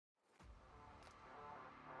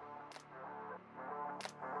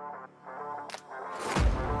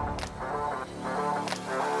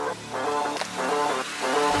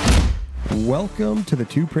Welcome to the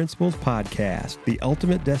Two Principals Podcast, the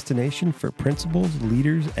ultimate destination for principals,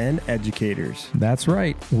 leaders, and educators. That's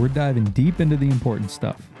right. We're diving deep into the important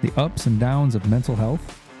stuff, the ups and downs of mental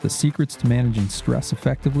health, the secrets to managing stress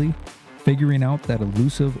effectively, figuring out that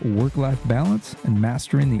elusive work-life balance, and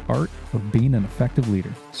mastering the art of being an effective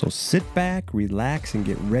leader. So sit back, relax, and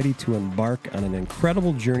get ready to embark on an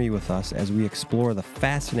incredible journey with us as we explore the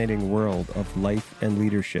fascinating world of life and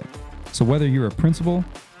leadership. So whether you're a principal,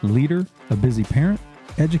 leader, a busy parent,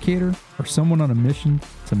 educator, or someone on a mission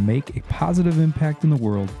to make a positive impact in the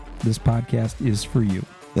world, this podcast is for you.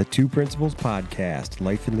 The Two Principals Podcast,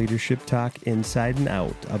 life and leadership talk inside and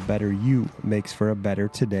out. A better you makes for a better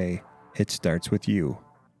today. It starts with you.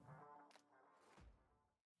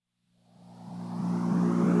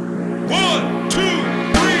 1, 2,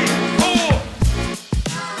 3, 4.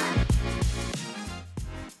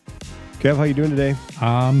 Kev, how you doing today?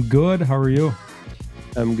 I'm good. How are you?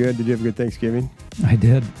 I'm good. Did you have a good Thanksgiving? I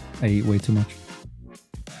did. I ate way too much.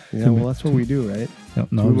 Yeah, well, that's what we do, right?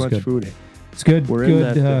 No, Too it was much good. food. It's good. We're in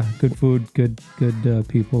that, good food, good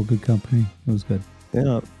people, good company. It was good.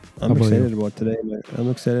 Yeah, I'm excited about today. I'm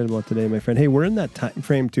excited about today, my friend. Hey, we're in that time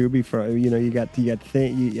frame too. Before you got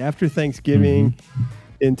after Thanksgiving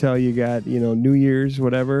until you got New Year's,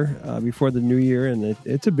 whatever, before the New Year, and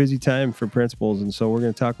it's a busy time for principals, and so we're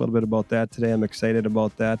going to talk a little bit about that today. I'm excited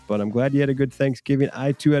about that, but I'm glad you had a good Thanksgiving.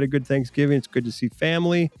 I too had a good Thanksgiving. It's good to see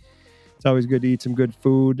family. It's always good to eat some good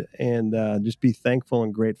food and just be thankful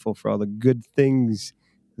and grateful for all the good things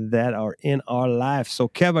that are in our life. So,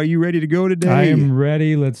 Kev, are you ready to go today? I am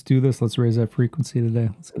ready. Let's do this. Let's raise that frequency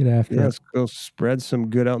today. Let's get after it. Let's go spread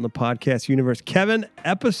some good out in the podcast universe. Kevin,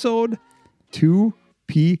 episode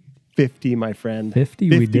 2P50, my friend. 50.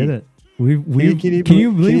 We did it. Can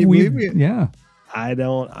you believe it? Yeah.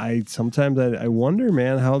 Sometimes I wonder,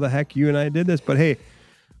 man, how the heck you and I did this. But hey,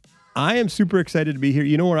 I am super excited to be here.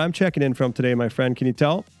 You know where I'm checking in from today, my friend? Can you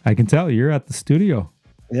tell? I can tell. You're at the studio.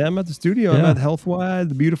 Yeah, I'm at the studio. I'm at Healthwise,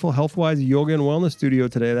 the beautiful Healthwise Yoga and Wellness Studio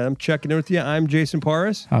today. I'm checking in with you. I'm Jason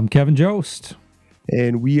Paris. I'm Kevin Jost.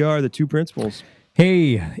 And we are the Two Principals.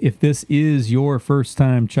 Hey, if this is your first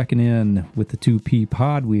time checking in with the 2P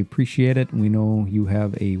Pod, we appreciate it. We know you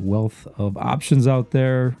have a wealth of options out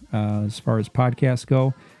there as far as podcasts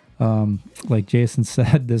go. Like Jason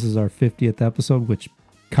said, this is our 50th episode, which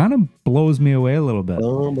kind of blows me away a little bit.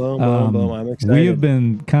 Boom, boom, boom, boom. I'm excited. We have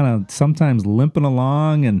been kind of sometimes limping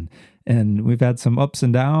along, and we've had some ups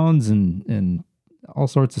and downs and all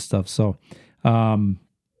sorts of stuff. So,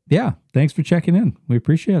 yeah, thanks for checking in. We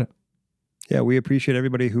appreciate it. Yeah, we appreciate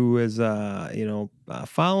everybody who is,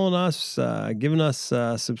 following us, giving us,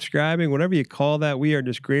 subscribing, whatever you call that. We are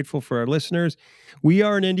just grateful for our listeners. We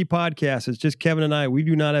are an indie podcast. It's just Kevin and I. We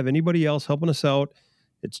do not have anybody else helping us out.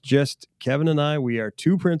 It's just Kevin and I. We are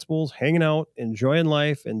two principals hanging out, enjoying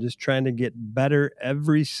life, and just trying to get better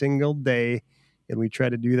every single day. And we try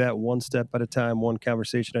to do that one step at a time, one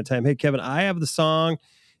conversation at a time. Hey, Kevin, I have the song.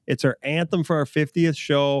 It's our anthem for our 50th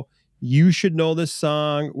show. You should know this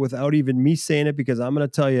song without even me saying it, because I'm going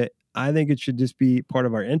to tell you, I think it should just be part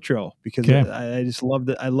of our intro, because I just love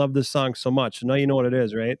it. I love this song so much. So now you know what it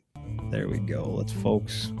is, right? There we go. Let's,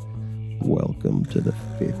 folks. Welcome to the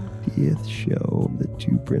 50th show of the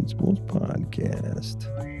Two Principals Podcast.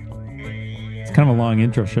 It's kind of a long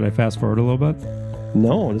intro. Should I fast forward a little bit?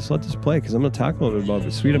 No, just let this play, because I'm going to talk a little bit about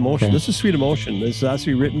it. Sweet Emotion. Okay. This is Sweet Emotion. This is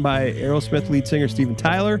actually written by Aerosmith lead singer Steven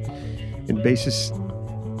Tyler and bassist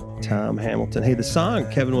Tom Hamilton. Hey, the song,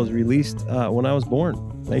 Kevin, was released when I was born,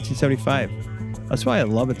 1975. That's why I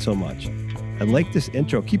love it so much. I like this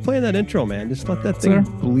intro. Keep playing that intro, man. Just let that thing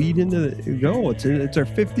bleed into the go. It's our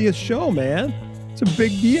 50th show, man. It's a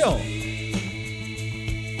big deal.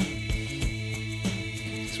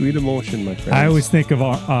 Sweet Emotion, my friend. I always think of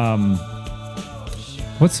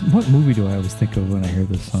what movie do I always think of when I hear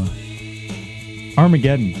this song?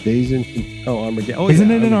 Armageddon. Armageddon. Oh,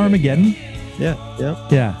 isn't it in Armageddon? Yeah.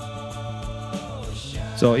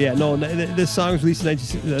 So this song was released in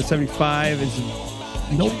 1975. It's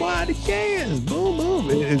Nobody Cares. Boom, boom.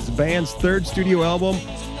 It's the band's third studio album,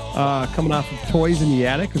 coming off of Toys in the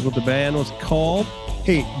Attic is what the band was called.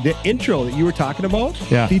 Hey, the intro that you were talking about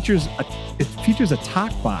features a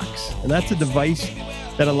talk box, and that's a device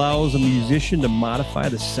that allows a musician to modify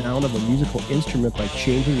the sound of a musical instrument by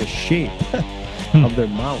changing the shape of their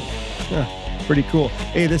mouth. Pretty cool.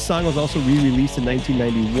 Hey, this song was also re-released in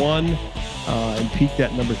 1991 and peaked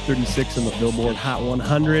at number 36 in the Billboard Hot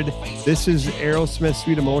 100. This is Aerosmith,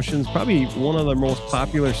 Sweet Emotions, probably one of their most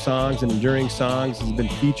popular songs and enduring songs. Has been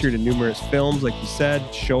featured in numerous films, like you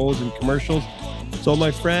said, shows and commercials. So,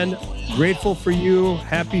 my friend, grateful for you.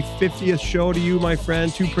 Happy 50th show to you, my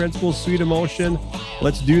friend. Two Principles, Sweet Emotion.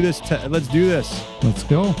 Let's do this. Let's do this. Let's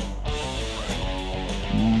go.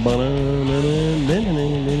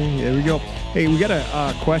 There we go. Hey, we got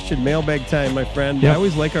a question, mailbag time, my friend. Yep. I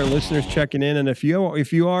always like our listeners checking in, and if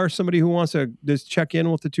you are somebody who wants to just check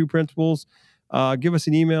in with the Two Principles, give us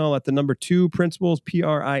an email at the number 2 Principles,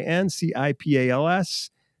 PRINCIPALS,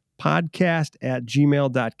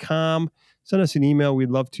 podcast@gmail.com. Send us an email. We'd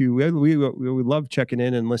love to. We love checking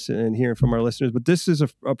in and listening and hearing from our listeners. But this is a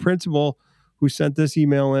principal who sent this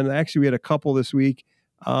email in. Actually, we had a couple this week.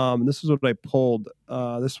 This is what I pulled.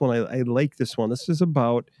 This one, I like this one. This is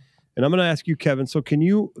about, and I'm going to ask you, Kevin. So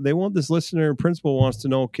this listener principal wants to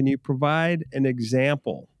know, can you provide an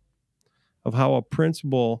example of how a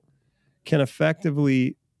principal can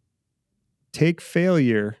effectively take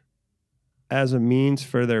failure as a means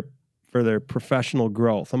for their professional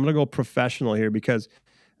growth? I'm going to go professional here because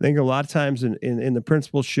I think a lot of times in the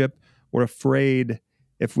principalship, we're afraid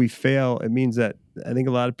if we fail, it means that I think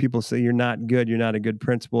a lot of people say you're not good, you're not a good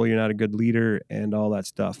principal, you're not a good leader, and all that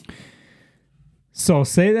stuff. So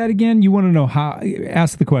say that again. You want to know how?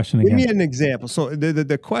 Ask the question again. Give me an example. So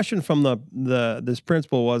the question from this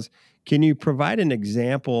principal was, can you provide an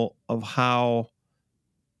example of how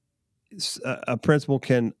a principal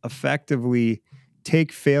can effectively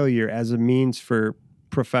take failure as a means for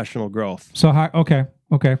professional growth? So okay.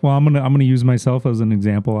 Well, I'm gonna use myself as an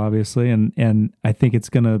example, obviously, and I think it's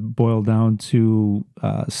gonna boil down to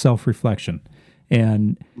self-reflection,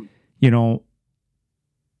 and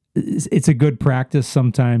it's a good practice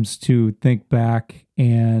sometimes to think back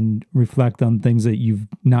and reflect on things that you've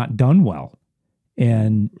not done well,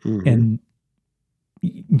 and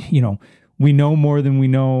we know more than we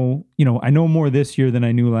know. I know more this year than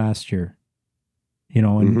I knew last year.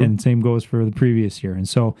 And same goes for the previous year. And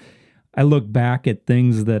so I look back at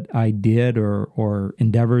things that I did or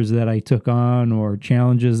endeavors that I took on or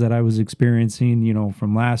challenges that I was experiencing,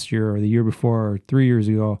 from last year or the year before or 3 years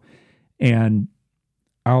ago. And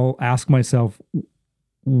I'll ask myself,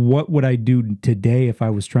 what would I do today if I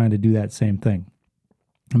was trying to do that same thing?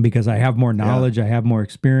 Because I have more knowledge, I have more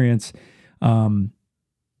experience. And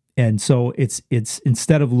so it's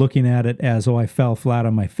instead of looking at it as, I fell flat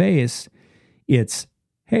on my face, it's,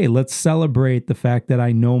 hey, let's celebrate the fact that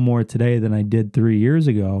I know more today than I did 3 years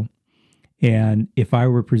ago. And if I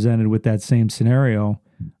were presented with that same scenario,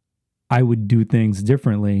 I would do things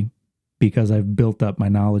differently because I've built up my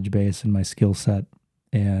knowledge base and my skill set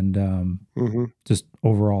and just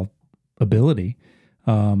overall ability.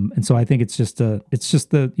 And so I think it's just the,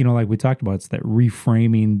 like we talked about, it's that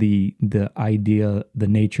reframing the idea, the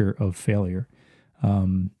nature of failure.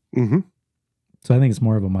 So I think it's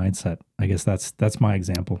more of a mindset. I guess that's my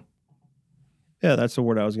example. Yeah, that's the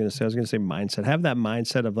word I was going to say. I was going to say mindset. Have that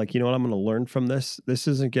mindset of like, what I'm going to learn from this. This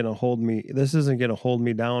isn't going to hold me. This isn't going to hold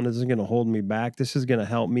me down. This isn't going to hold me back. This is going to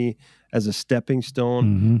help me as a stepping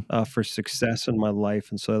stone for success in my life.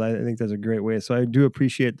 And so I think that's a great way. So I do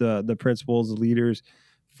appreciate the principals, the leaders,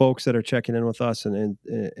 folks that are checking in with us and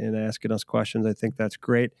asking us questions. I think that's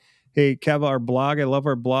great. Hey, Kev, our blog. I love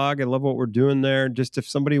our blog. I love what we're doing there. Just if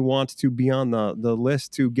somebody wants to be on the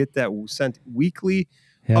list to get that sent weekly,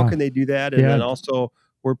 how can they do that? And then also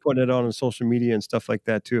we're putting it on social media and stuff like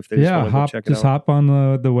that too. If they just want to go check it out. Just hop on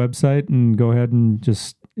the website and go ahead and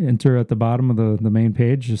just enter at the bottom of the main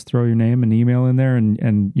page. Just throw your name and email in there,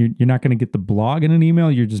 and you're not going to get the blog in an email.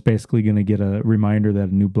 You're just basically going to get a reminder that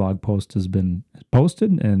a new blog post has been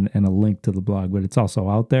posted and a link to the blog. But it's also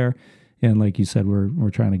out there. And like you said,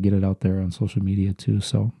 we're trying to get it out there on social media too.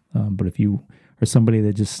 So, but if you are somebody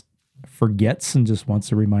that just forgets and just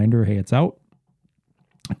wants a reminder, hey, it's out,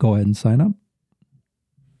 go ahead and sign up.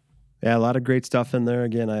 Yeah, a lot of great stuff in there.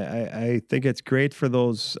 Again, I think it's great for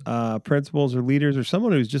those principals or leaders or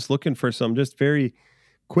someone who's just looking for some just very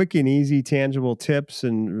quick and easy, tangible tips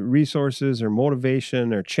and resources or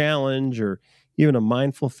motivation or challenge or even a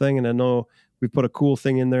mindful thing. And I know we put a cool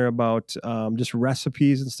thing in there about just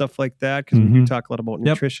recipes and stuff like that because we do talk a lot about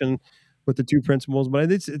nutrition with the two principles.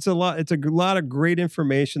 But it's a lot. It's a lot of great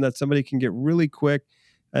information that somebody can get really quick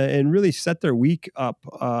and really set their week up.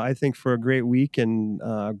 I think for a great week and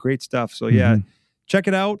great stuff. So check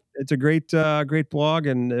it out. It's a great blog,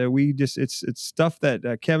 and it's stuff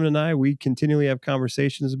that Kevin and we continually have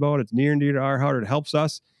conversations about. It's near and dear to our heart. It helps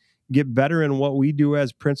us get better in what we do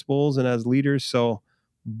as principals and as leaders. So.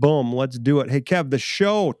 Boom, let's do it. Hey, Kev, the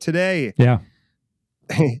show today. Yeah.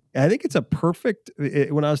 I think it's a perfect.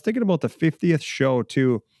 When I was thinking about the 50th show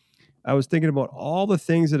too, I was thinking about all the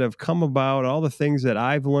things that have come about, all the things that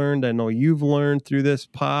I've learned. I know you've learned through this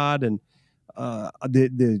pod, and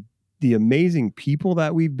the amazing people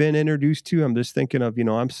that we've been introduced to. I'm just thinking of,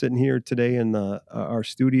 I'm sitting here today in our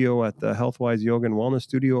studio at the Healthwise Yoga and Wellness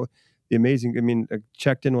Studio. The amazing. I mean, I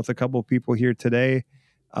checked in with a couple of people here today.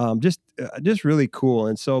 Just really cool.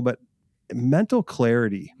 And so, but mental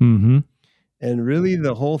clarity, Mm-hmm. and really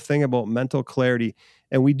the whole thing about mental clarity,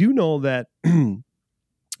 and we do know that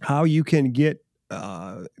how you can get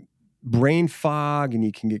brain fog, and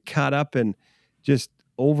you can get caught up in just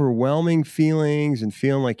overwhelming feelings and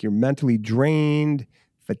feeling like you're mentally drained,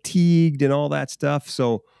 fatigued, and all that stuff.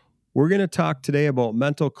 So we're going to talk today about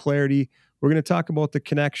mental clarity. We're going to talk about the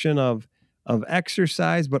connection of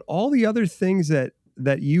exercise, but all the other things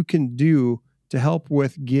that you can do to help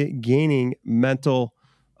with gaining mental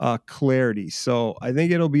clarity. So I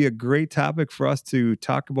think it'll be a great topic for us to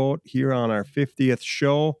talk about here on our 50th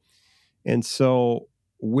show. And so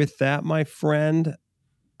with that, my friend,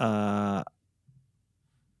 let's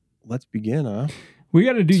begin, huh? We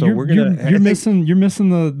got to do. So you're we're gonna- you're missing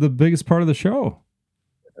the biggest part of the show.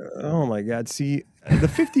 Oh my God. See, the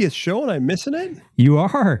 50th show and I'm missing it? You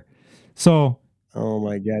are. So Oh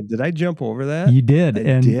my God. Did I jump over that? you did, I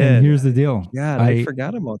and did. here's the deal. God, I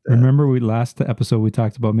forgot about that. Remember last episode we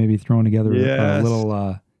talked about maybe throwing together a Yes.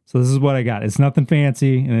 little. So this is what I got. It's nothing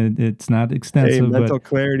fancy and it's not Hey, extensive, mental but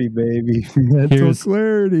clarity, baby. Mental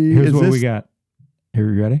clarity. here's Is what this- we got. Are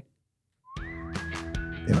you ready?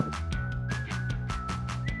 Yeah.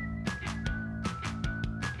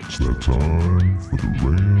 It's that time for the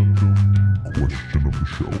random question of the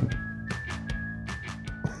show.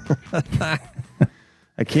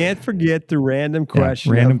 I can't forget the random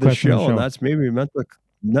question random of the question of the show. show. And that's maybe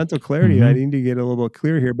mental clarity. I Mhm. need to get a little bit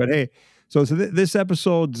clear here. But hey, so this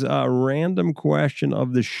episode's random question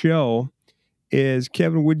of the show is,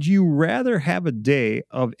 Kevin, would you rather have a day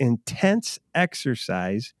of intense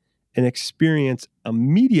exercise and experience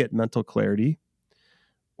immediate mental clarity,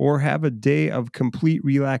 or have a day of complete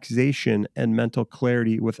relaxation and mental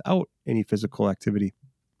clarity without any physical activity?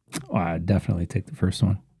 Oh, I definitely take the first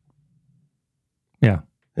one. Yeah.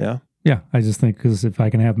 Yeah. Yeah. I just think because if I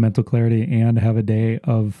can have mental clarity and have a day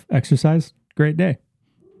of exercise, great day.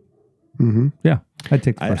 Mm-hmm. Yeah. I'd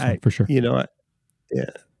take the first one for sure.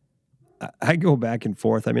 I go back and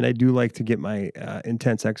forth. I mean, I do like to get my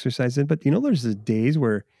intense exercise in, but there's these days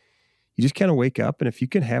where you just kind of wake up, and if you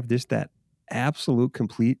can have that absolute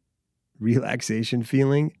complete relaxation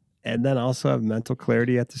feeling, and then also have mental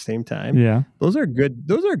clarity at the same time, Yeah. those are good.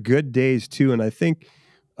 Those are good days too. And I think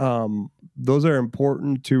those are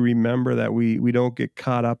important to remember, that we don't get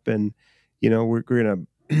caught up in, we're going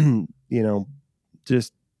to,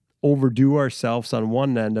 just overdo ourselves on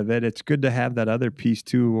one end of it. It's good to have that other piece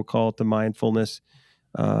too. We'll call it the mindfulness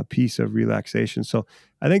piece of relaxation. So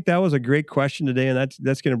I think that was a great question today, and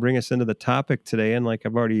that's going to bring us into the topic today. And like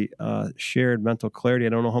I've already shared mental clarity, I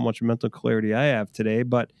don't know how much mental clarity I have today,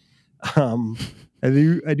 but I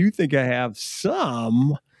do think I have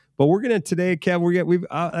some. But we're going to today, Kev, we've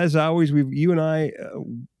as always, you and I,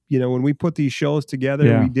 when we put these shows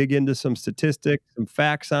together, we dig into some statistics, some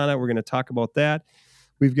facts on it. We're going to talk about that.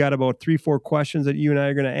 We've got about 3-4 questions that you and I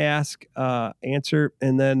are going to answer,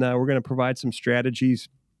 and then we're going to provide some strategies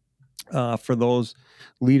for those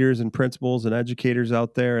leaders and principals and educators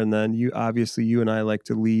out there. And then you and I like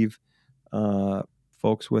to leave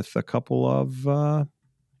folks with a couple of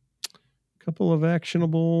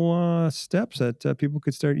actionable steps that people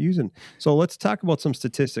could start using. So let's talk about some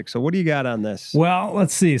statistics. So what do you got on this? Well,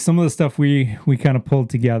 let's see. Some of the stuff we kind of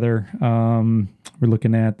pulled together. We're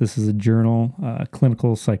looking at, this is a journal,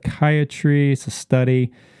 Clinical Psychiatry. It's a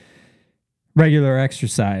study. Regular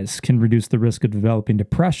exercise can reduce the risk of developing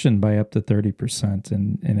depression by up to 30%.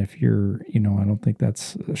 And if you're, I don't think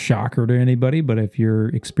that's a shocker to anybody, but if you're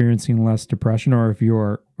experiencing less depression, or if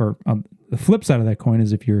you're, or the flip side of that coin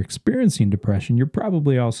is if you're experiencing depression, you're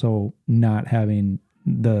probably also not having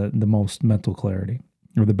the most mental clarity,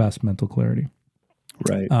 or the best mental clarity.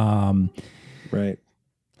 Right. Right.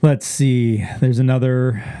 Let's see. There's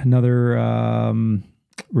another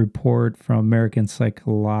report from American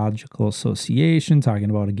Psychological Association talking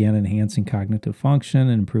about, again, enhancing cognitive function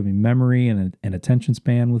and improving memory and attention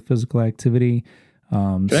span with physical activity.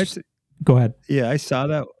 Go ahead. Yeah, I saw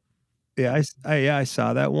that. Yeah, I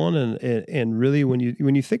saw that one, and really, when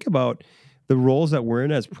you think about the roles that we're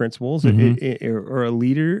in as principals, or a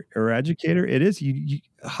leader or educator, it is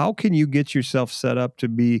how can you get yourself set up to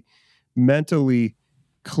be mentally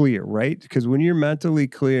clear, right? Because when you're mentally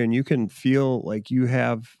clear and you can feel like you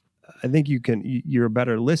have I think you're a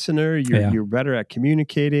better listener. You're better at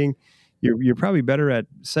communicating. You're probably better at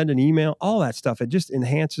sending email, all that stuff. It just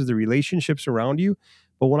enhances the relationships around you.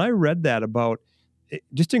 But when I read that about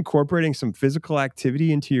just incorporating some physical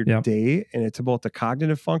activity into your day, and it's about the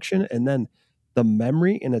cognitive function and then the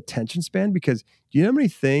memory and attention span, because do you know how many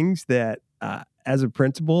things that as a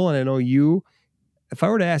principal, and I know you, if I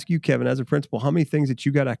were to ask you, Kevin, as a principal, how many things that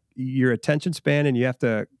you got your attention span and you have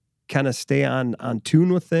to kind of stay on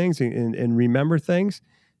tune with things and remember things?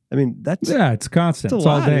 I mean, it's constant. It's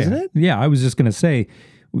all lot, day, isn't it? Yeah, I was just going to say,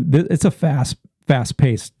 it's a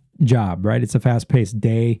fast-paced job, right? It's a fast-paced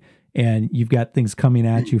day, and you've got things coming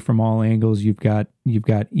at you from all angles. You've got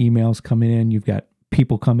emails coming in, you've got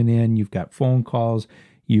people coming in, you've got phone calls,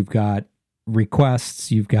 you've got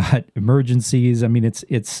requests, you've got emergencies. I mean,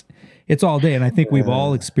 it's all day, and I think we've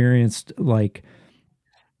all experienced like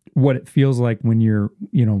what it feels like when you're,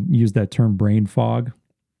 use that term brain fog.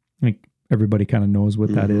 Like everybody kind of knows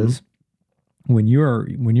what that is. When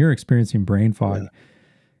you're experiencing brain fog,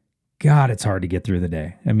 God, it's hard to get through the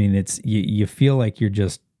day. I mean, it's you feel like you're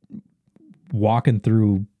just walking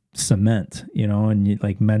through cement, and you,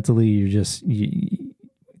 like mentally you're just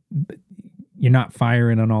you're not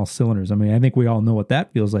firing on all cylinders. I mean, I think we all know what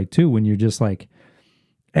that feels like too, when you're just like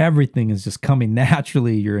everything is just coming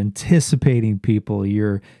naturally. You're anticipating people.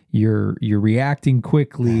 You're reacting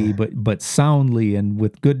quickly, but soundly and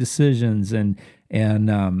with good decisions. And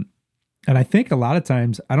I think a lot of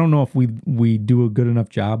times, I don't know if we do a good enough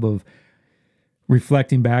job of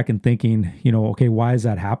reflecting back and thinking, okay, why is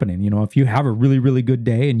that happening? If you have a really, really good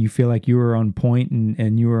day and you feel like you were on point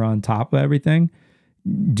and you were on top of everything,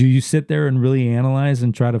 do you sit there and really analyze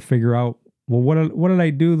and try to figure out, well, what did I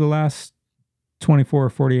do the last 24 or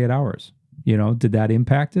 48 hours? Did that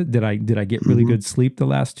impact it? Did I get really good sleep the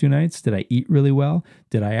last 2 nights? Did I eat really well?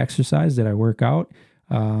 Did I exercise? Did I work out?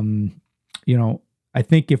 I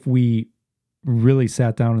think if we really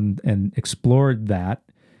sat down and explored that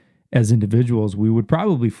as individuals, we would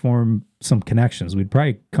probably form some connections. We'd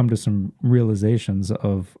probably come to some realizations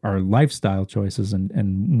of our lifestyle choices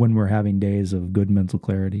and when we're having days of good mental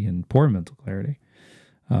clarity and poor mental clarity.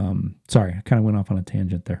 Sorry, I kind of went off on a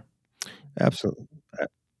tangent there. Absolutely.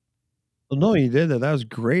 Well, no, you did that. That was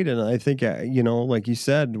great. And I think, like you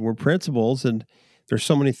said, we're principals and there's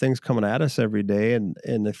so many things coming at us every day. And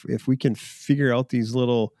if we can figure out these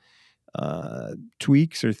little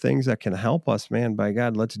tweaks or things that can help us, man, by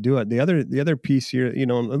God, let's do it. The other piece here,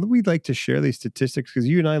 we'd like to share these statistics because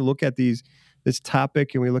you and I look at this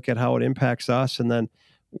topic and we look at how it impacts us and then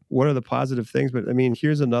what are the positive things. But I mean,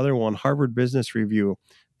 here's another one. Harvard Business Review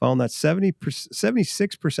found that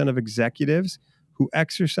 76% of executives who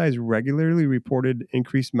exercise regularly reported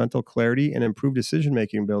increased mental clarity and improved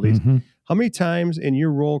decision-making abilities. How many times in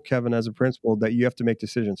your role, Kevin, as a principal, that you have to make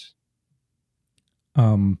decisions?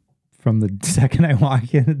 From the second I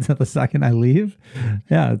walk in to the second I leave.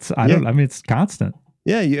 Yeah, it's constant.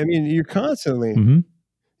 Yeah, you're constantly.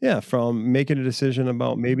 Yeah, from making a decision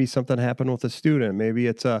about maybe something happened with a student, maybe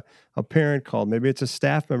it's a parent called, maybe it's a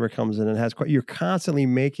staff member comes in and you're constantly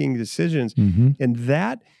making decisions, and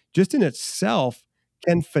that just in itself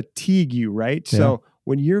can fatigue you, right? Yeah. So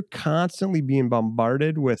when you're constantly being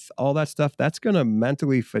bombarded with all that stuff, that's going to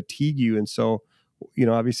mentally fatigue you, and so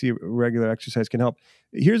obviously regular exercise can help.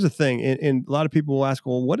 Here's the thing, and a lot of people will ask,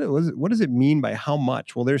 well, what does it mean by how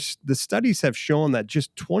much? Well, the studies have shown that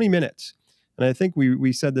just 20 minutes. And I think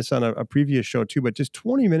we said this on a previous show too, but just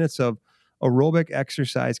 20 minutes of aerobic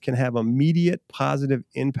exercise can have immediate positive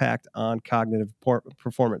impact on cognitive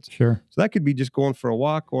performance. Sure. So that could be just going for a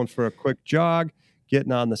walk, going for a quick jog,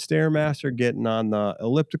 getting on the Stairmaster, getting on the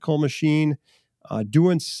elliptical machine,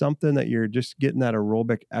 doing something that you're just getting that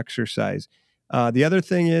aerobic exercise. The other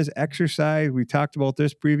thing is exercise, we talked about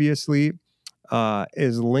this previously,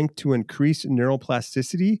 is linked to increased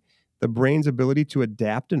neuroplasticity, the brain's ability to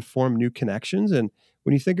adapt and form new connections. And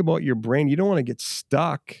when you think about your brain, you don't want to get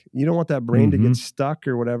stuck. You don't want that brain to get stuck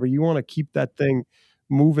or whatever. You want to keep that thing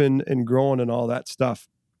moving and growing and all that stuff.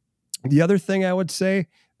 The other thing I would say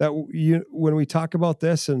that when we talk about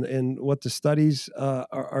this and what the studies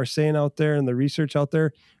are saying out there and the research out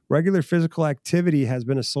there, regular physical activity has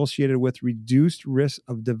been associated with reduced risk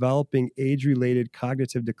of developing age-related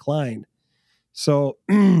cognitive decline. So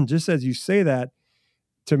just as you say that,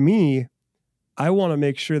 to me, I want to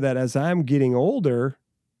make sure that as I'm getting older,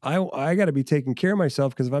 I got to be taking care of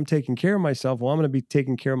myself, because if I'm taking care of myself, well, I'm going to be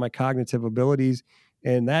taking care of my cognitive abilities.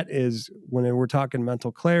 And that is when we're talking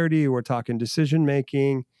mental clarity, we're talking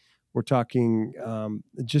decision-making, we're talking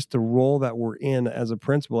just the role that we're in as a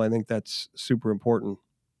principal. I think that's super important.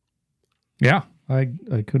 Yeah,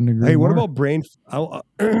 I couldn't agree Hey, more. what about brain? I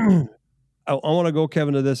want to go,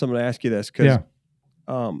 Kevin, to this. I'm going to ask you this because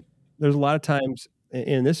there's a lot of times,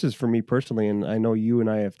 and this is for me personally, and I know you and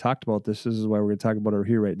I have talked about this. This is why we're going to talk about it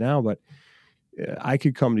here right now. But I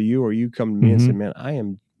could come to you, or you come to me and say, "Man,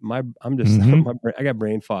 I'm got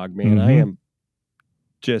brain fog, man. I am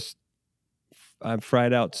I'm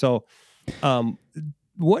fried out." So, how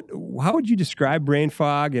would you describe brain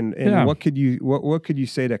fog, and what could you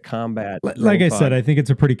say to combat? Like I said, I think it's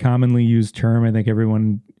a pretty commonly used term. I think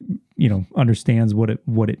everyone, understands what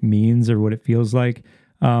it means or what it feels like.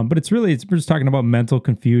 But we're just talking about mental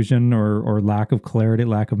confusion or lack of clarity,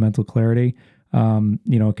 lack of mental clarity.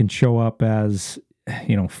 It can show up as,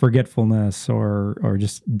 forgetfulness or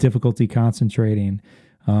just difficulty concentrating.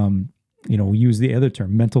 We use the other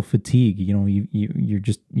term, mental fatigue. You're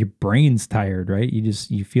just, your brain's tired, right?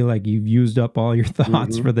 You feel like you've used up all your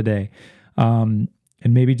thoughts for the day. And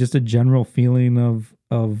maybe just a general feeling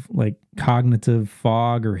of like cognitive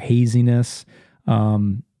fog or haziness.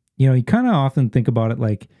 You kind of often think about it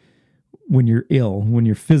like when you're ill, when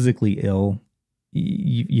you're physically ill,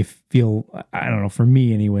 you feel, I don't know, for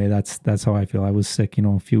me anyway, that's how I feel. I was sick,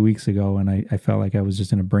 a few weeks ago, and I felt like I was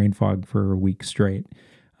just in a brain fog for a week straight.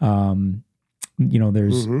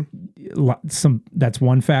 There's that's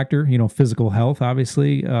one factor, physical health,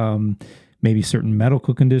 obviously, maybe certain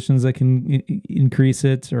medical conditions that can increase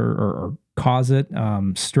it or cause it,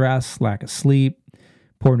 stress, lack of sleep,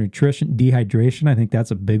 poor nutrition, dehydration. I think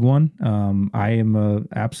that's a big one. I am a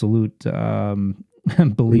absolute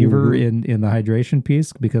believer in the hydration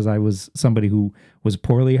piece because I was somebody who was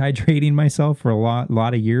poorly hydrating myself for a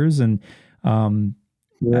lot of years. And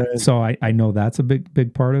so I know that's a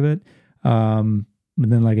big part of it. But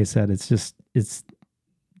then, like I said, it's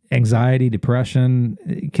anxiety,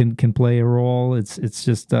 depression can play a role. It's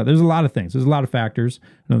just, there's a lot of things. There's a lot of factors.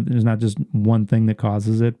 There's not just one thing that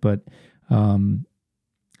causes it, but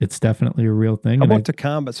it's definitely a real thing. How about to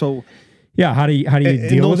combat? So yeah, how do you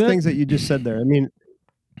deal with those things that you just said there? I mean,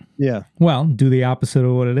 yeah. Well, do the opposite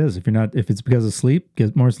of what it is. If it's because of sleep,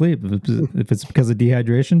 get more sleep. If it's because of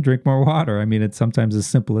dehydration, drink more water. I mean, it's sometimes as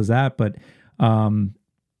simple as that, but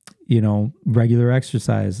regular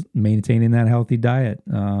exercise, maintaining that healthy diet,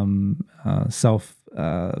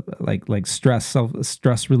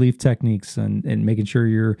 stress relief techniques, and making sure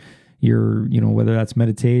you're whether that's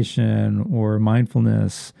meditation or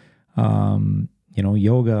mindfulness,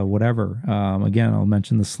 yoga, whatever. Again, I'll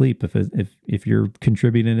mention the sleep. If you're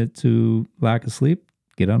contributing it to lack of sleep,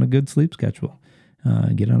 get on a good sleep schedule,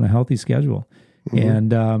 get on a healthy schedule.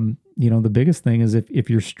 And, the biggest thing is if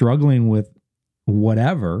you're struggling with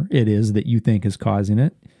whatever it is that you think is causing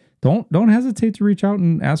it, don't hesitate to reach out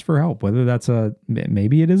and ask for help. Whether that's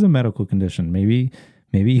maybe it is a medical condition, maybe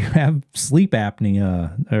you have sleep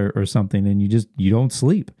apnea or something, and you don't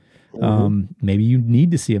sleep. Maybe you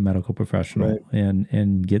need to see a medical professional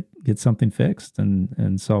and get something fixed.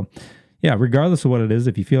 And so, yeah, regardless of what it is,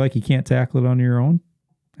 if you feel like you can't tackle it on your own,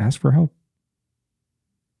 ask for help.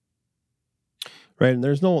 Right. And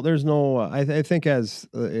there's no, I think as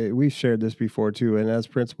we've shared this before too, and as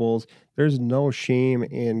principals, there's no shame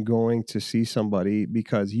in going to see somebody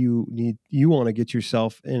because you want to get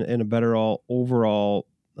yourself in a better overall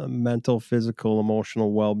mental, physical,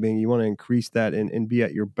 emotional well-being. You want to increase that and be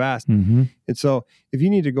at your best. And so if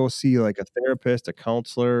you need to go see like a therapist, a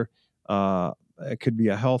counselor, it could be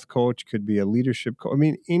a health coach, could be a leadership coach. I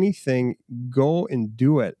mean, anything, go and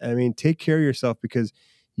do it. I mean, take care of yourself because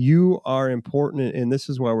you are important, and this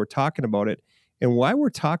is why we're talking about it. And why we're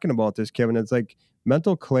talking about this, Kevin, it's like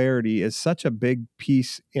mental clarity is such a big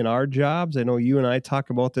piece in our jobs. I know you and I talk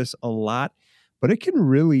about this a lot, but it can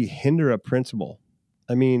really hinder a principal.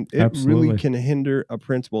 I mean, it really can hinder a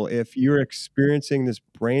principal if you're experiencing this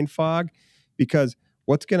brain fog, because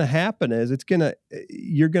what's going to happen is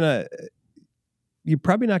you're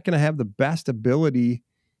probably not going to have the best ability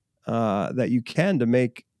that you can to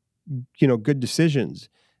make, good decisions.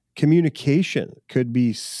 Communication could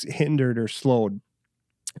be hindered or slowed.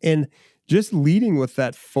 And just leading with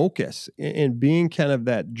that focus and being kind of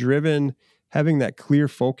that driven, having that clear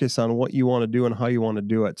focus on what you want to do and how you want to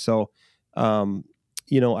do it. So,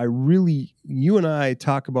 you and I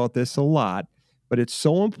talk about this a lot, but it's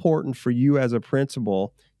so important for you as a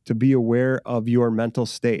principal to be aware of your mental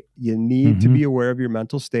state. You need to be aware of your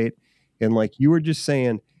mental state. And like you were just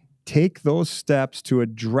saying, take those steps to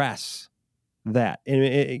address that.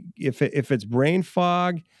 And if it's brain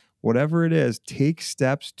fog, whatever it is, take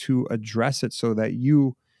steps to address it so that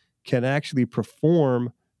you can actually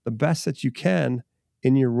perform the best that you can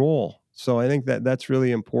in your role. So I think that's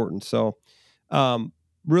really important. So,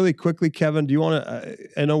 really quickly, Kevin, do you want to,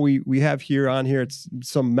 I know we have here on here, it's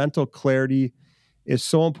some mental clarity is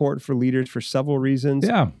so important for leaders for several reasons.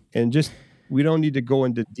 Yeah. And just, we don't need to go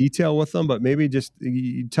into detail with them, but maybe just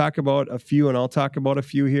you talk about a few and I'll talk about a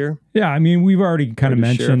few here. Yeah. I mean, we've already kind of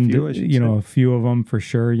mentioned, a few of them for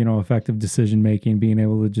sure, effective decision-making, being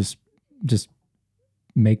able to just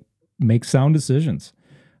make sound decisions,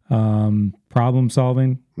 problem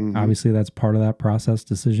solving. Mm-hmm. Obviously that's part of that process,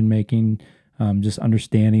 decision-making, just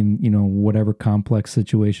understanding, whatever complex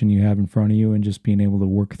situation you have in front of you and just being able to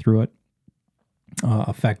work through it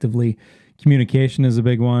effectively. Communication is a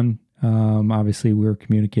big one. Obviously we're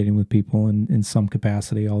communicating with people in some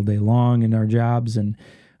capacity all day long in our jobs. And,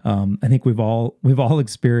 I think we've all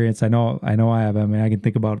experienced, I know I have, I mean, I can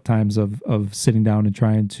think about times of sitting down and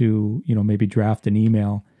trying to, maybe draft an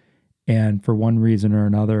email, and for one reason or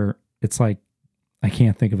another, it's like, I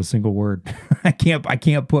can't think of a single word. I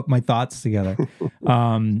can't put my thoughts together.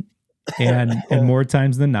 And more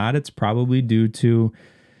times than not, it's probably due to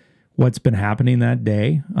what's been happening that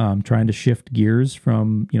day, trying to shift gears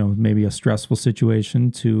from, maybe a stressful situation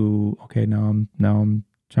to, okay, now I'm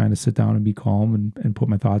trying to sit down and be calm and put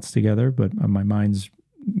my thoughts together, but my mind's,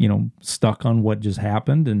 stuck on what just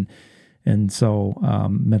happened. And so,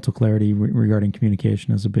 mental clarity regarding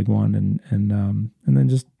communication is a big one. And then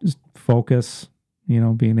just focus,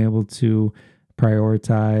 being able to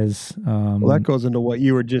prioritize. Well, that goes into what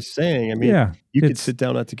you were just saying. I mean, you could sit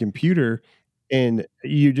down at the computer and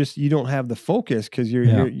you don't have the focus because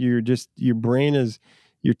you're just, your brain is,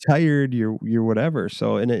 you're tired, you're whatever.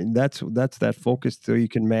 So, and that's that focus so you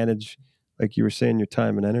can manage, like you were saying, your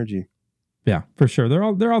time and energy. Yeah, for sure.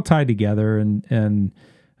 They're all tied together. And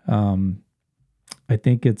I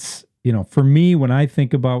think it's, for me, when I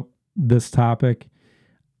think about this topic,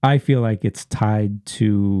 I feel like it's tied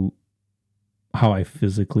to how I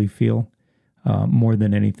physically feel more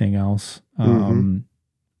than anything else.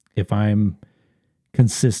 If I'm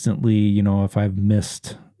consistently, if I've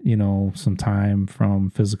missed, some time from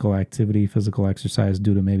physical activity, physical exercise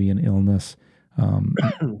due to maybe an illness,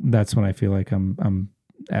 that's when I feel like I'm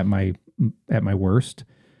at my worst.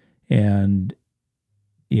 And,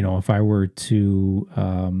 if I were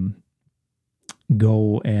to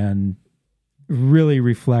go and really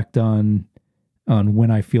reflect on when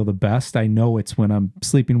I feel the best, I know it's when I'm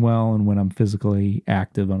sleeping well and when I'm physically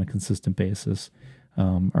active on a consistent basis,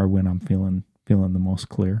 or when I'm feeling the most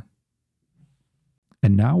clear.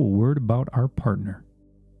 And now a word about our partner,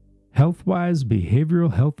 Healthwise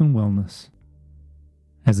Behavioral Health and Wellness.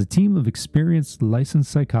 As a team of experienced licensed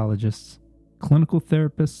psychologists, clinical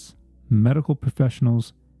therapists, medical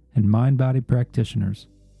professionals, and mind-body practitioners,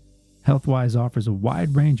 Healthwise offers a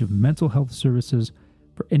wide range of mental health services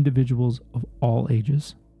for individuals of all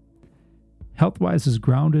ages. Healthwise is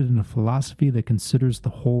grounded in a philosophy that considers the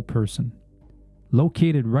whole person.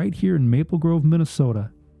 Located right here in Maple Grove, Minnesota,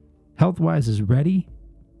 Healthwise is ready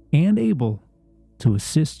and able to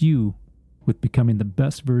assist you with becoming the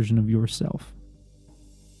best version of yourself.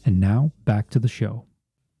 And now, back to the show.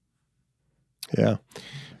 Yeah.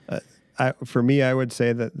 For me, I would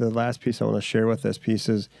say that the last piece I want to share with this piece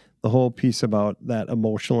is the whole piece about that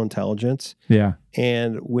emotional intelligence. Yeah.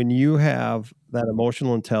 And when you have that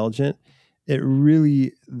emotional intelligence, it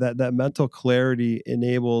really, that mental clarity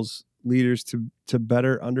enables leaders to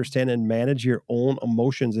better understand and manage your own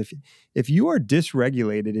emotions. If you are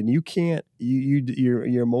dysregulated and you can't, you're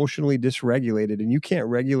emotionally dysregulated and you can't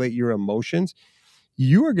regulate your emotions,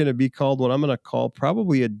 you are going to be called what I'm going to call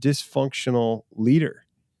probably a dysfunctional leader,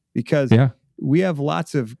 because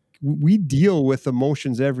we deal with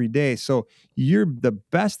emotions every day. So the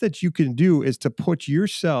best that you can do is to put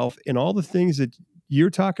yourself in all the things that you're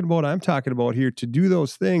talking about, I'm talking about here, to do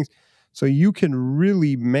those things so you can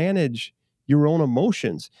really manage your own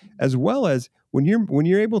emotions, as well as when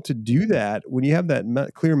you're able to do that, when you have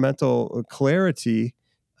that clear mental clarity,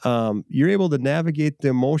 you're able to navigate the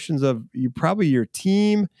emotions of probably your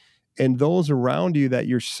team and those around you that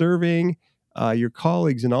you're serving, your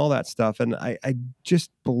colleagues and all that stuff. And I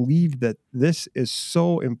just believe that this is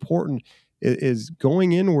so important, is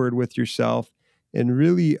going inward with yourself and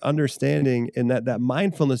really understanding, and that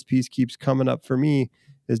mindfulness piece keeps coming up for me,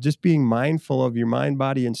 is just being mindful of your mind,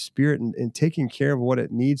 body, and spirit, and taking care of what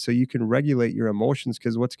it needs so you can regulate your emotions.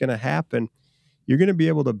 Because what's going to happen, you're going to be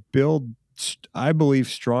able to build, I believe,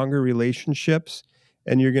 stronger relationships,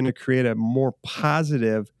 and you're going to create a more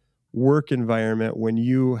positive work environment when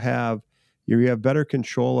you have better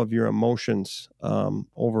control of your emotions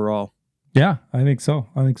overall. Yeah, I think so.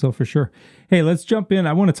 For sure. Hey, let's jump in.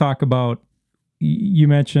 I want to talk about, you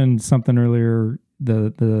mentioned something earlier,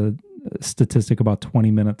 the statistic about 20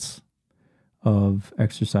 minutes of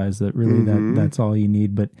exercise that really Mhm. that's all you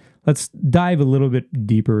need. But let's dive a little bit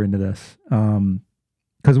deeper into this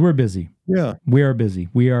because we're busy. Yeah. We are busy.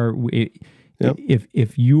 Yep.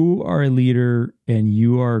 If you are a leader and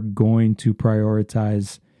you are going to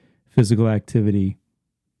prioritize physical activity,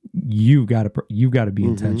 you've got to be Mhm.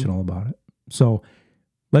 intentional about it. So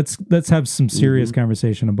let's have some serious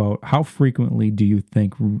conversation about how frequently do you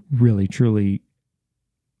think really truly,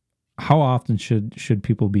 how often should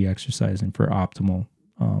people be exercising for optimal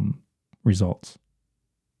results?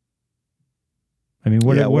 I mean,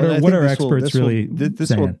 what Yeah, well, and I are think experts really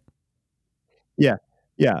saying? Yeah.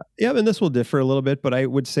 Yeah, and this will differ a little bit, but I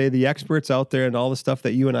would say the experts out there and all the stuff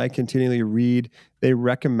that you and I continually read, they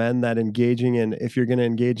recommend that engaging in, if you're gonna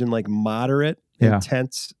engage in, like, moderate, Yeah.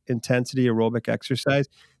 intensity aerobic exercise,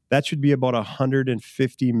 that should be about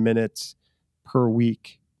 150 minutes per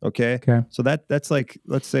week, okay? Okay. So that's like,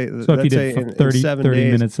 So if you let's did say in 30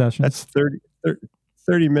 days, minute sessions, that's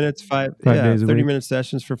 30 minutes, 5 days a week. 30-minute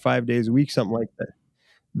sessions for 5 days a week, something like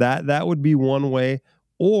that. That would be one way.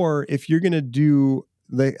 Or if you're gonna do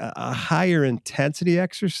a higher intensity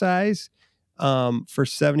exercise, for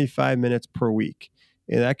 75 minutes per week,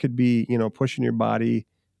 and that could be, pushing your body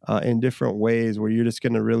in different ways where you're just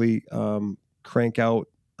gonna really crank out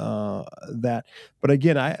that. But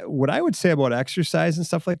again, what I would say about exercise and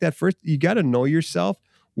stuff like that, first you got to know yourself.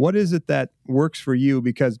 What is it that works for you?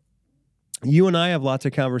 Because you and I have lots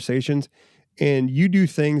of conversations, and you do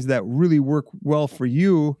things that really work well for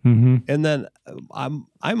you, Mm-hmm. and then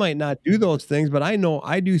I might not do those things, but I know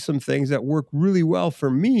I do some things that work really well for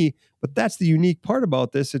me. But that's the unique part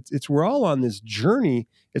about this. It's we're all on this journey.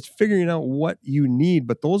 It's figuring out what you need.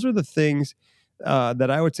 But those are the things that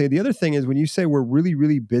I would say. The other thing is when you say we're really,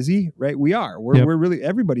 really busy, right? We are. Yep. We're really,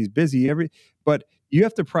 everybody's busy. But you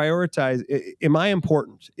have to prioritize. Am I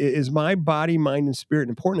important? Is my body, mind, and spirit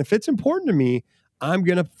important? If it's important to me, I'm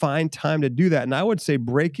going to find time to do that. And I would say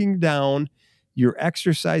breaking down your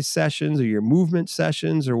exercise sessions or your movement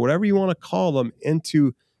sessions or whatever you want to call them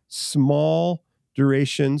into small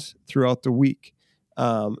durations throughout the week.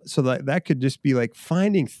 So that could just be like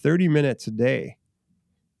finding 30 minutes a day.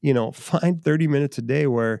 Find 30 minutes a day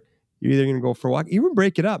where you're either going to go for a walk, even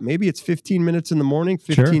break it up. Maybe it's 15 minutes in the morning,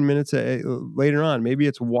 15 minutes later on. Maybe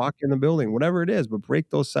it's a walk in the building, whatever it is, but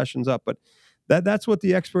break those sessions up. But that's what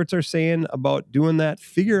the experts are saying about doing that.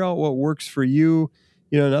 Figure out what works for you.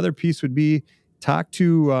 Another piece would be talk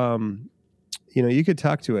to, you could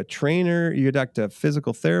talk to a trainer, you could talk to a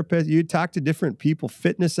physical therapist, you talk to different people,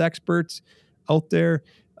 fitness experts out there,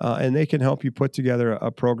 and they can help you put together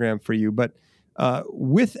a program for you. But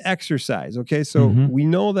with exercise, okay, so we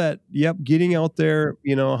know that, getting out there,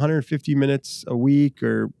 150 minutes a week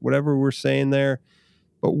or whatever we're saying there.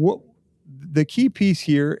 But what the key piece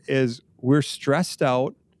here is, we're stressed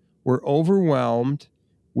out, we're overwhelmed,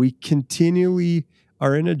 we continually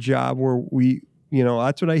are in a job where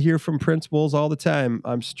that's what I hear from principals all the time.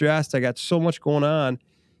 I'm stressed, I got so much going on.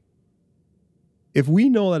 If we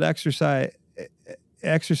know that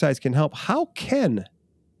exercise can help, how can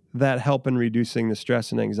that help in reducing the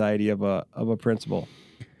stress and anxiety of a principal?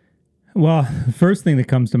 Well, the first thing that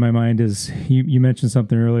comes to my mind is you mentioned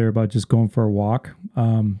something earlier about just going for a walk.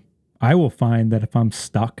 I will find that if I'm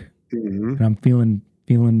stuck and I'm feeling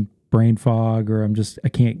brain fog, or I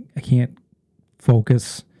can't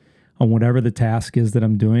focus on whatever the task is that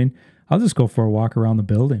I'm doing, I'll just go for a walk around the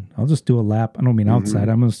building. I'll just do a lap. I don't mean outside.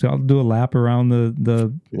 I'll do a lap around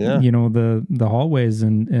the hallways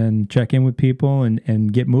and check in with people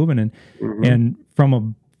and get moving. And from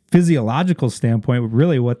a physiological standpoint,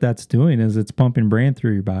 really what that's doing is it's pumping brain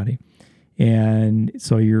through your body. And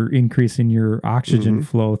so you're increasing your oxygen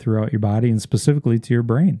flow throughout your body, and specifically to your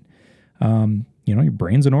brain. Your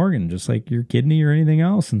brain's an organ, just like your kidney or anything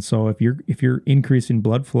else. And so if you're increasing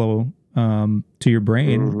blood flow to your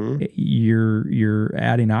brain, you're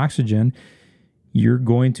adding oxygen, you're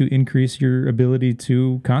going to increase your ability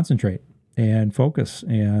to concentrate and focus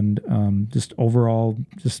and just overall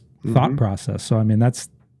thought process. So I mean that's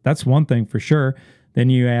one thing for sure. Then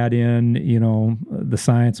you add in the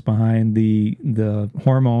science behind the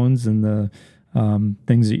hormones and the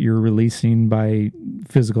things that you're releasing by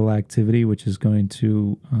physical activity, which is going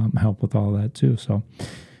to help with all that too. So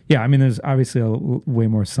yeah, I mean, there's obviously way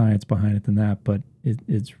more science behind it than that, but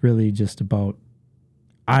it's really just about,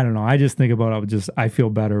 I don't know. I just think about I feel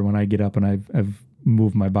better when I get up and I've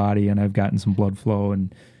moved my body and I've gotten some blood flow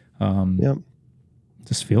and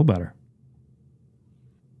just feel better.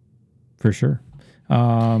 For sure.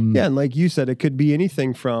 And like you said, it could be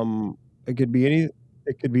anything from running, could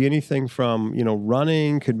be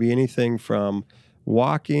anything from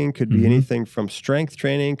walking, could be anything from strength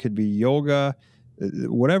training, could be yoga,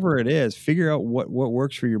 whatever it is. Figure out what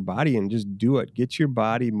works for your body and just do it. Get your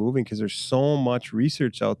body moving, because there's so much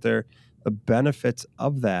research out there, the benefits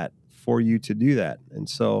of that for you to do that. And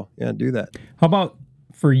so, yeah, do that. How about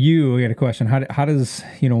for you? I got a question. How does,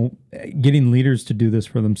 getting leaders to do this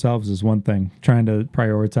for themselves is one thing. Trying to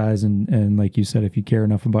prioritize and like you said, if you care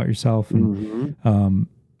enough about yourself and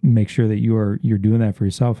make sure that you're doing that for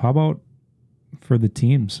yourself. How about for the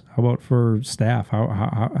teams? How about for staff?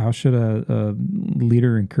 How should a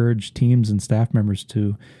leader encourage teams and staff members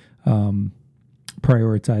to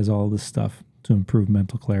prioritize all this stuff to improve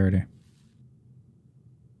mental clarity?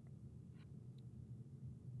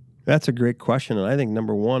 That's a great question. And I think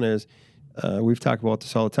number one is, we've talked about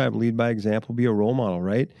this all the time, lead by example, be a role model,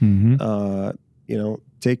 right?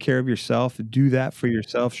 Take care of yourself, do that for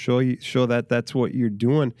yourself, show that that's what you're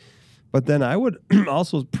doing. But then I would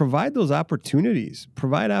also provide opportunities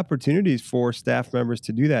for staff members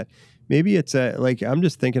to do that. Maybe it's I'm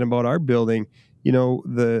just thinking about our building,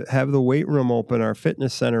 have the weight room open, our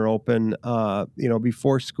fitness center open,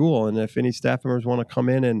 before school. And if any staff members want to come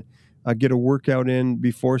in and get a workout in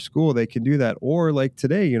before school, they can do that. Or like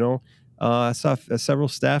today, I saw several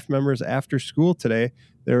staff members after school today.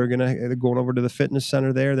 They're going over to the fitness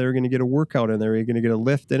center there. They're going to get a workout in there. They're going to get a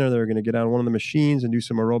lift in, or they're going to get on one of the machines and do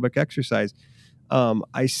some aerobic exercise.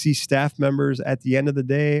 I see staff members at the end of the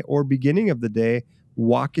day or beginning of the day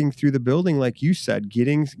walking through the building, like you said,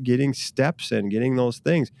 getting steps in, getting those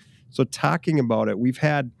things. So talking about it, we've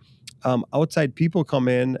had outside people come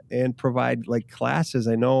in and provide like classes.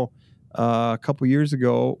 I know a couple years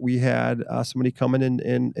ago we had somebody come in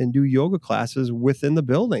and do yoga classes within the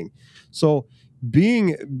building. So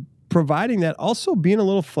providing that, also being a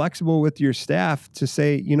little flexible with your staff to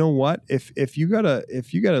say, you know what, if you gotta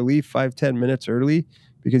leave 5-10 minutes early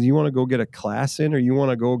because you want to go get a class in, or you want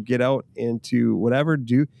to go get out into whatever,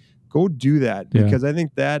 go do that. Because I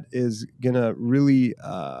think that is gonna really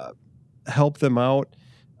help them out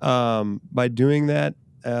by doing that.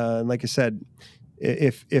 And like I said,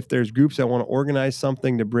 if there's groups that want to organize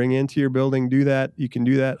something to bring into your building, do that. You can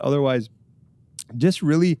do that. Otherwise, just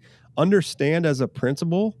really understand as a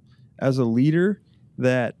principal, as a leader,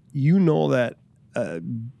 that that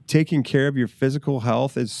taking care of your physical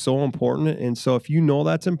health is so important. And so if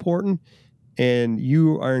that's important and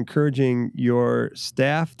you are encouraging your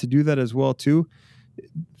staff to do that as well too,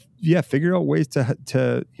 figure out ways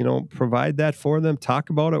to provide that for them, talk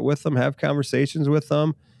about it with them, have conversations with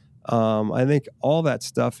them. I think all that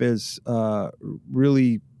stuff is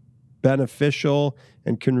really beneficial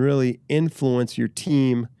and can really influence your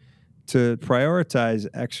team to prioritize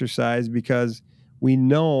exercise, because we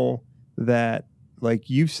know that, like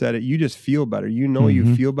you've said it, you just feel better.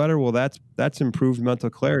 You feel better. Well, that's improved mental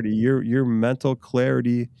clarity. Your mental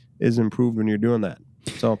clarity is improved when you're doing that.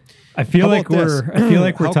 So I feel like we're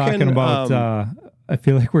talking about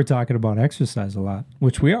exercise a lot,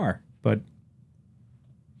 which we are, but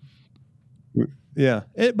yeah.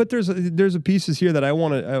 But there's a pieces here that I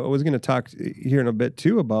was going to talk here in a bit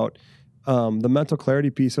too about the mental clarity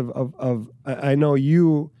piece of I know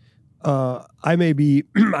you, I may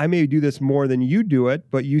do this more than you do it,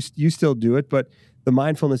 but you still do it. But the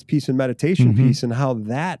mindfulness piece and meditation piece, and how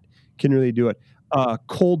that can really do it.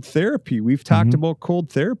 Cold therapy. We've talked about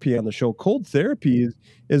cold therapy on the show. Cold therapy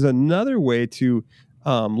is another way to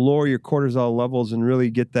lower your cortisol levels and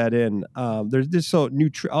really get that in. There's just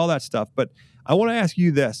all that stuff. But I want to ask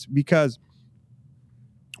you this, because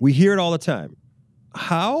we hear it all the time.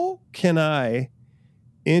 How can I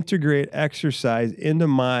integrate exercise into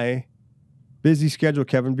my busy schedule,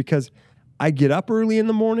 Kevin? Because I get up early in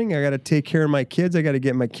the morning. I got to take care of my kids. I got to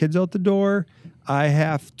get my kids out the door. I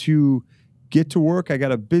have to get to work. I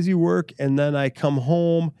got a busy work, and then I come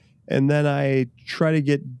home, and then I try to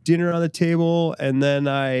get dinner on the table, and then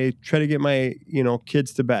I try to get my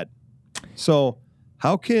kids to bed. So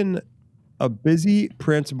how can a busy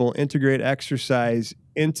principal integrate exercise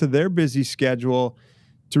into their busy schedule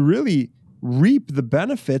to really reap the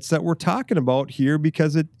benefits that we're talking about here?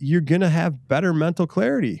 Because you're going to have better mental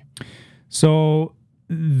clarity. So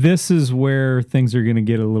this is where things are going to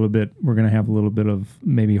get we're going to have a little bit of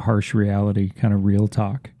maybe harsh reality, kind of real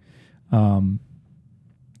talk. You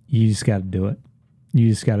just got to do it.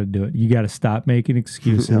 You got to stop making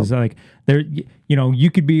excuses. Like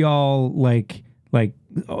you could be all like,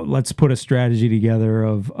 oh, let's put a strategy together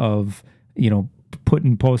of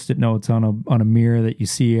putting Post-it notes on a mirror that you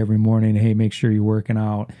see every morning. Hey, make sure you're working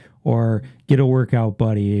out, or get a workout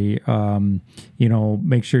buddy.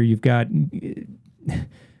 Make sure you've got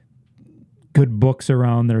good books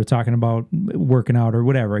around that are talking about working out or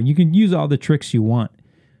whatever. You can use all the tricks you want.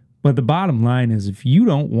 But the bottom line is, if you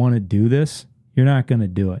don't want to do this, you're not going to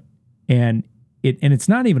do it. And it's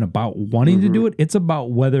not even about wanting to do it. It's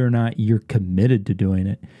about whether or not you're committed to doing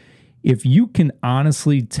it. If you can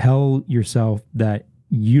honestly tell yourself that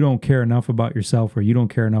you don't care enough about yourself or you don't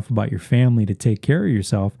care enough about your family to take care of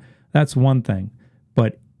yourself, that's one thing.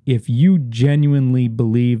 But if you genuinely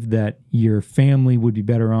believe that your family would be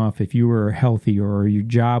better off if you were healthy, or your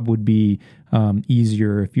job would be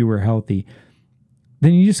easier if you were healthy,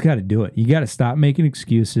 then you just got to do it. You got to stop making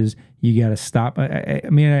excuses. You got to stop. I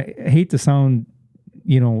mean, I hate to sound,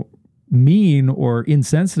 mean or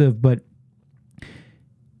insensitive, but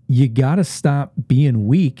you got to stop being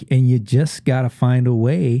weak, and you just got to find a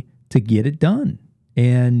way to get it done.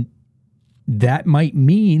 And that might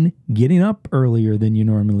mean getting up earlier than you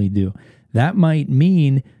normally do. That might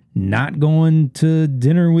mean not going to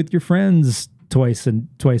dinner with your friends twice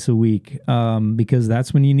a week, because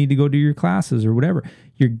that's when you need to go do your classes or whatever.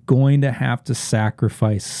 You're going to have to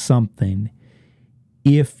sacrifice something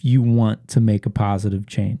if you want to make a positive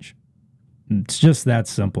change. It's just that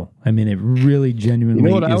simple. I mean, it really genuinely is. You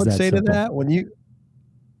know what I would say simple. to that? When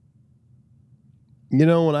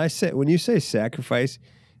you say sacrifice,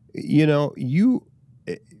 you are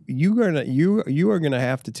gonna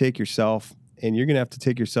have to take yourself, and you're gonna have to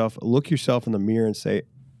take yourself, look yourself in the mirror and say,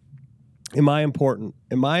 am I important?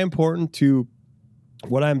 Am I important to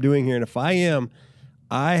what I'm doing here? And if I am,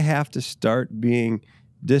 I have to start being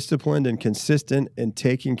disciplined and consistent and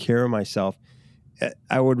taking care of myself.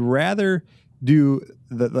 I would rather do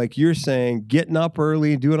like you're saying, getting up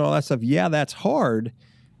early, doing all that stuff. Yeah, that's hard,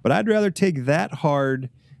 but I'd rather take that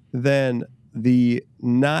hard than the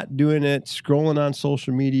not doing it, scrolling on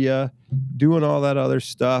social media, doing all that other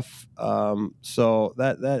stuff. So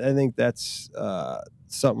that I think that's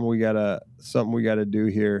something we gotta do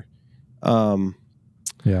here.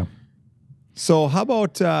 Yeah. So how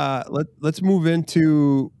about let's move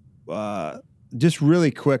into just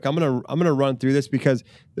really quick. I'm gonna run through this because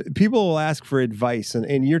people will ask for advice,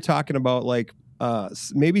 and you're talking about like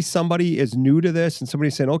maybe somebody is new to this, and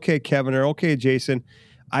somebody's saying, okay, Kevin, or okay, Jason,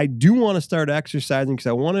 I do want to start exercising because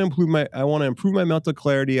I want to improve my mental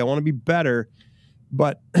clarity. I want to be better.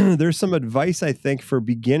 But there's some advice, I think, for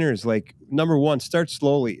beginners. Like, number one, start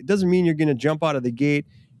slowly. It doesn't mean you're going to jump out of the gate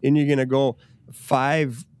and you're going to go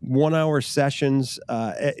 5 1-hour sessions,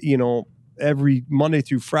 every Monday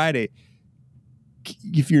through Friday.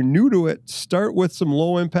 If you're new to it, start with some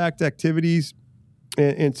low impact activities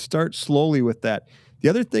and start slowly with that. The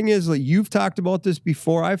other thing is, like, you've talked about this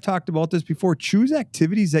before. I've talked about this before. Choose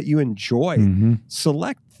activities that you enjoy. Mm-hmm.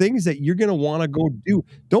 Select things that you're going to want to go do.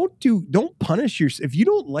 Don't punish yourself. If you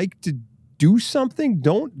don't like to do something,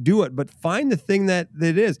 don't do it, but find the thing that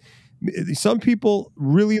is. Some people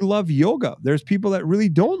really love yoga. There's people that really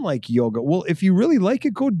don't like yoga. Well, if you really like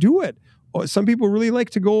it, go do it. Or some people really like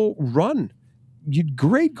to go run.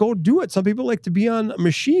 Great, go do it. Some people like to be on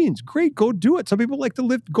machines. Great, go do it. Some people like to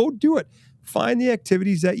lift. Go do it. Find the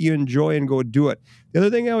activities that you enjoy and go do it. The other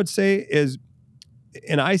thing I would say is,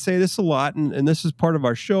 and I say this a lot, and this is part of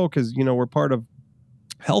our show because, we're part of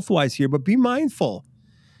HealthWise here, but be mindful.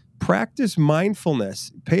 Practice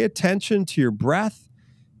mindfulness. Pay attention to your breath.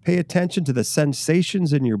 Pay attention to the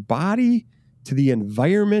sensations in your body, to the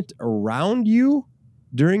environment around you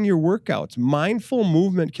during your workouts. Mindful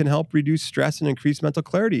movement can help reduce stress and increase mental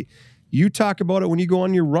clarity. You talk about it when you go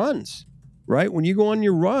on your runs, right? When you go on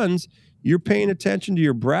your runs, you're paying attention to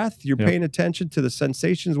your breath. You're paying attention to the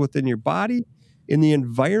sensations within your body, in the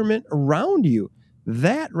environment around you.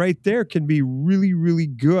 That right there can be really, really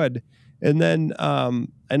good. And then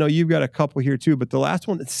I know you've got a couple here too, but the last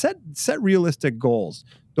one, set realistic goals.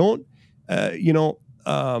 Don't,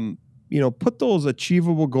 put those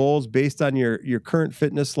achievable goals based on your current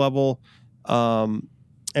fitness level and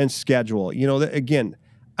schedule. Again,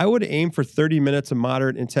 I would aim for 30 minutes of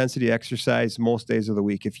moderate intensity exercise most days of the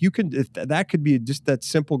week. If that could be just that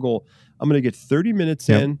simple goal, I'm going to get 30 minutes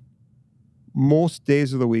in most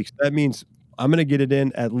days of the week. So that means I'm going to get it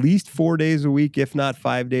in at least 4 days a week, if not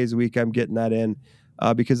 5 days a week. I'm getting that in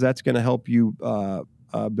because that's going to help you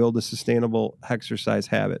build a sustainable exercise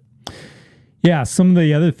habit. Yeah, some of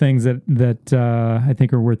the other things that I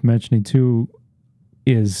think are worth mentioning too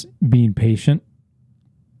is being patient.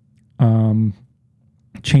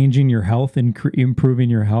 Changing your health and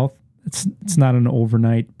improving your health. It's not an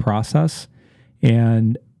overnight process.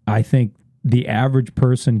 And I think the average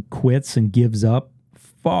person quits and gives up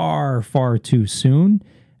far, far too soon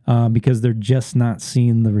because they're just not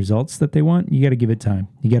seeing the results that they want. You got to give it time.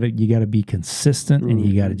 You got to be consistent and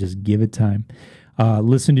you got to just give it time.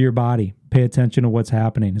 Listen to your body. Pay attention to what's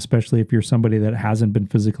happening, especially if you're somebody that hasn't been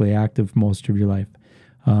physically active most of your life.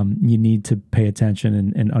 You need to pay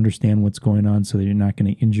attention and understand what's going on so that you're not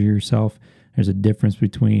going to injure yourself. There's a difference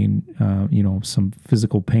between, some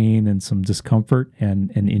physical pain and some discomfort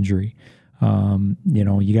and injury.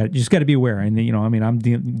 You just got to be aware. And, I'm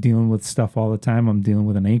dealing with stuff all the time. I'm dealing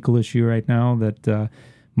with an ankle issue right now that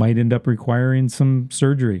might end up requiring some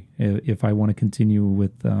surgery if I want to continue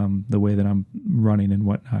with the way that I'm running and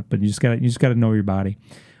whatnot. But you just got to know your body.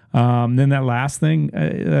 Then that last thing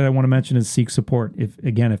that I want to mention is seek support.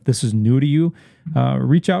 If this is new to you,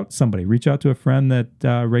 reach out to somebody. Reach out to a friend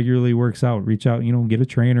that regularly works out. Reach out, get a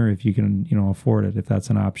trainer if you can, afford it, if that's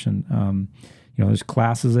an option. There's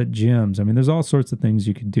classes at gyms. I mean, there's all sorts of things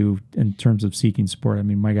you could do in terms of seeking support. I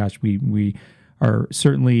mean, my gosh, we are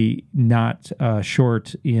certainly not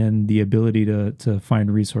short in the ability to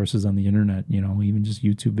find resources on the internet, even just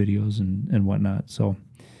YouTube videos and whatnot. So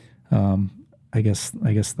I guess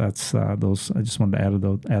that's those. I just wanted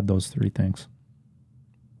to add those three things.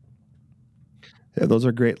 Yeah, those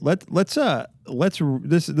are great. Let's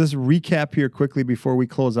recap here quickly before we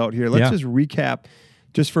close out here. Let's just recap,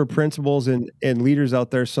 just for principals and leaders out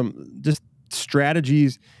there, some just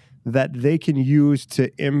strategies that they can use to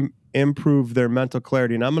improve their mental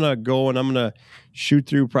clarity. And I'm going to go and I'm going to shoot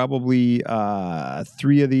through probably 4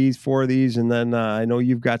 of these, and then I know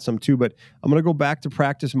you've got some too, but I'm going to go back to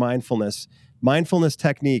practice mindfulness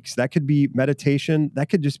techniques. That could be meditation. That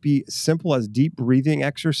could just be simple as deep breathing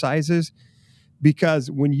exercises. Because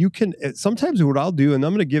when you can, sometimes what I'll do, and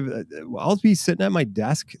I'll be sitting at my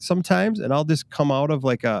desk sometimes, and I'll just come out of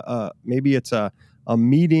like maybe it's a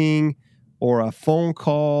meeting or a phone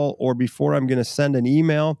call, or before I'm going to send an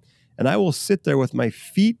email, and I will sit there with my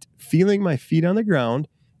feet, feeling my feet on the ground,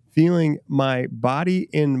 feeling my body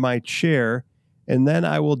in my chair, and then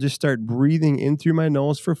I will just start breathing in through my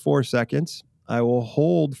nose for 4 seconds. I will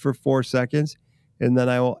hold for 4 seconds. And then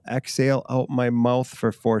I will exhale out my mouth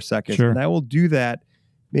for 4 seconds. Sure. And I will do that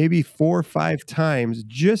maybe 4 or 5 times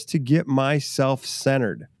just to get myself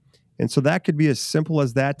centered. And so that could be as simple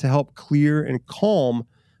as that to help clear and calm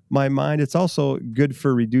my mind. It's also good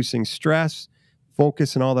for reducing stress,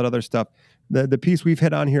 focus, and all that other stuff. The piece we've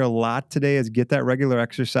hit on here a lot today is get that regular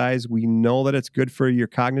exercise. We know that it's good for your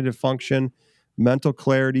cognitive function, mental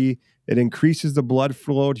clarity. It increases the blood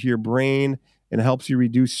flow to your brain and helps you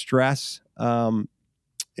reduce stress.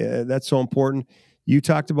 That's so important. You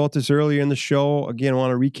talked about this earlier in the show. Again, I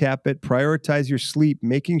want to recap it. Prioritize your sleep,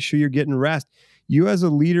 making sure you're getting rest. You as a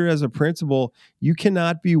leader, as a principal, you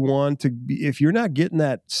cannot be one to be, if you're not getting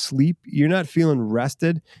that sleep, you're not feeling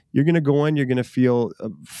rested, you're going to go in, you're going to feel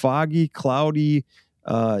foggy, cloudy.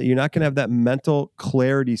 You're not going to have that mental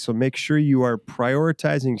clarity. So make sure you are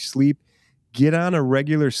prioritizing sleep. Get on a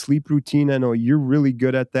regular sleep routine. I know you're really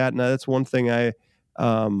good at that. Now, that's one thing I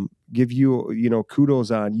give you,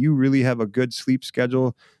 kudos on. You really have a good sleep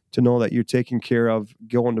schedule to know that you're taking care of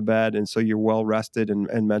going to bed. And so you're well rested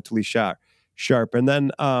and mentally sharp. And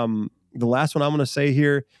then the last one I'm going to say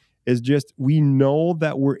here is just, we know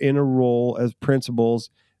that we're in a role as principals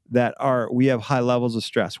we have high levels of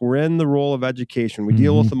stress. We're in the role of education. We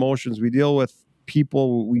deal with emotions. We deal with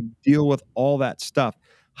people. We deal with all that stuff.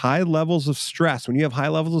 High levels of stress. When you have high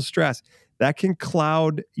levels of stress, that can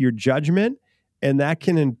cloud your judgment and that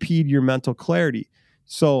can impede your mental clarity.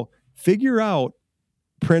 So figure out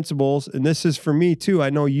principles, and this is for me too. I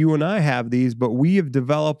know you and I have these, but we have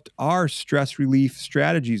developed our stress relief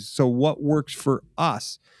strategies. So what works for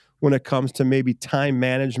us when it comes to maybe time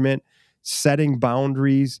management, setting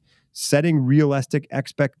boundaries, setting realistic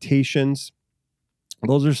expectations.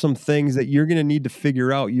 Those are some things that you're going to need to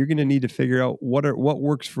figure out. You're going to need to figure out what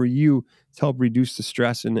works for you to help reduce the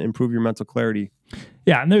stress and improve your mental clarity.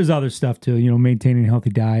 Yeah, and there's other stuff too. Maintaining a healthy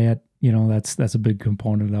diet. That's a big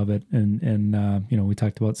component of it. And we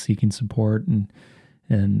talked about seeking support and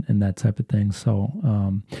that type of thing.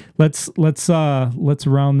 So let's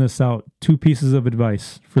round this out. 2 pieces of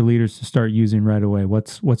advice for leaders to start using right away.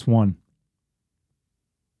 What's one?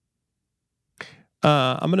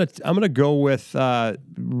 I'm gonna go with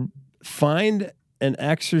find an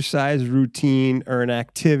exercise routine or an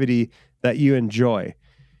activity that you enjoy.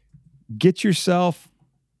 Get yourself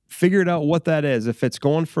figured out what that is. If it's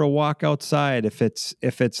going for a walk outside, if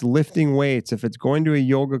it's lifting weights, if it's going to a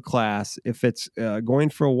yoga class, if it's going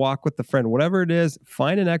for a walk with a friend, whatever it is,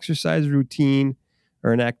 find an exercise routine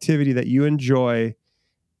or an activity that you enjoy,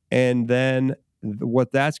 and then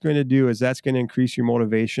what that's going to do is that's going to increase your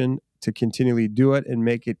motivation to continually do it and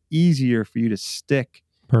make it easier for you to stick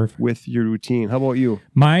Perfect. with your routine. How about you?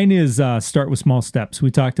 Mine is start with small steps. We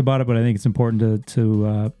talked about it, but I think it's important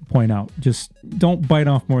to point out. Just don't bite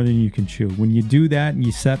off more than you can chew. When you do that,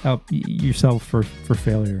 you set up yourself for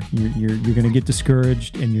failure. You're going to get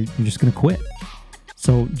discouraged, and you're just going to quit.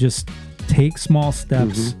 So just take small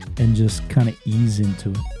steps and just kind of ease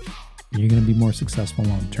into it. You're going to be more successful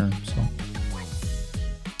long term. So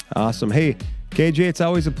awesome. Hey, KJ, it's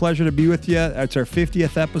always a pleasure to be with you. It's our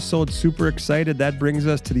 50th episode. Super excited. That brings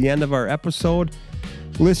us to the end of our episode.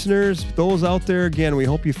 Listeners, those out there, again, we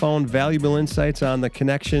hope you found valuable insights on the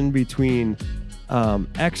connection between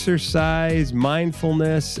exercise,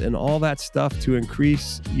 mindfulness, and all that stuff to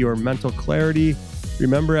increase your mental clarity.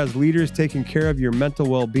 Remember, as leaders, taking care of your mental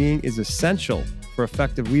well-being is essential for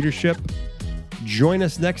effective leadership. Join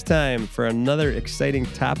us next time for another exciting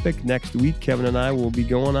topic. Next week, Kevin and I will be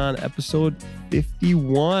going on episode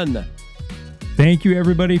 51. thank you,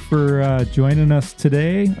 everybody, for joining us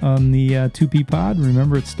today on the 2P Pod.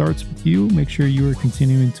 Remember, it starts with you. Make sure you are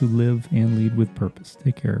continuing to live and lead with purpose.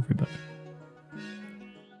 Take care, everybody.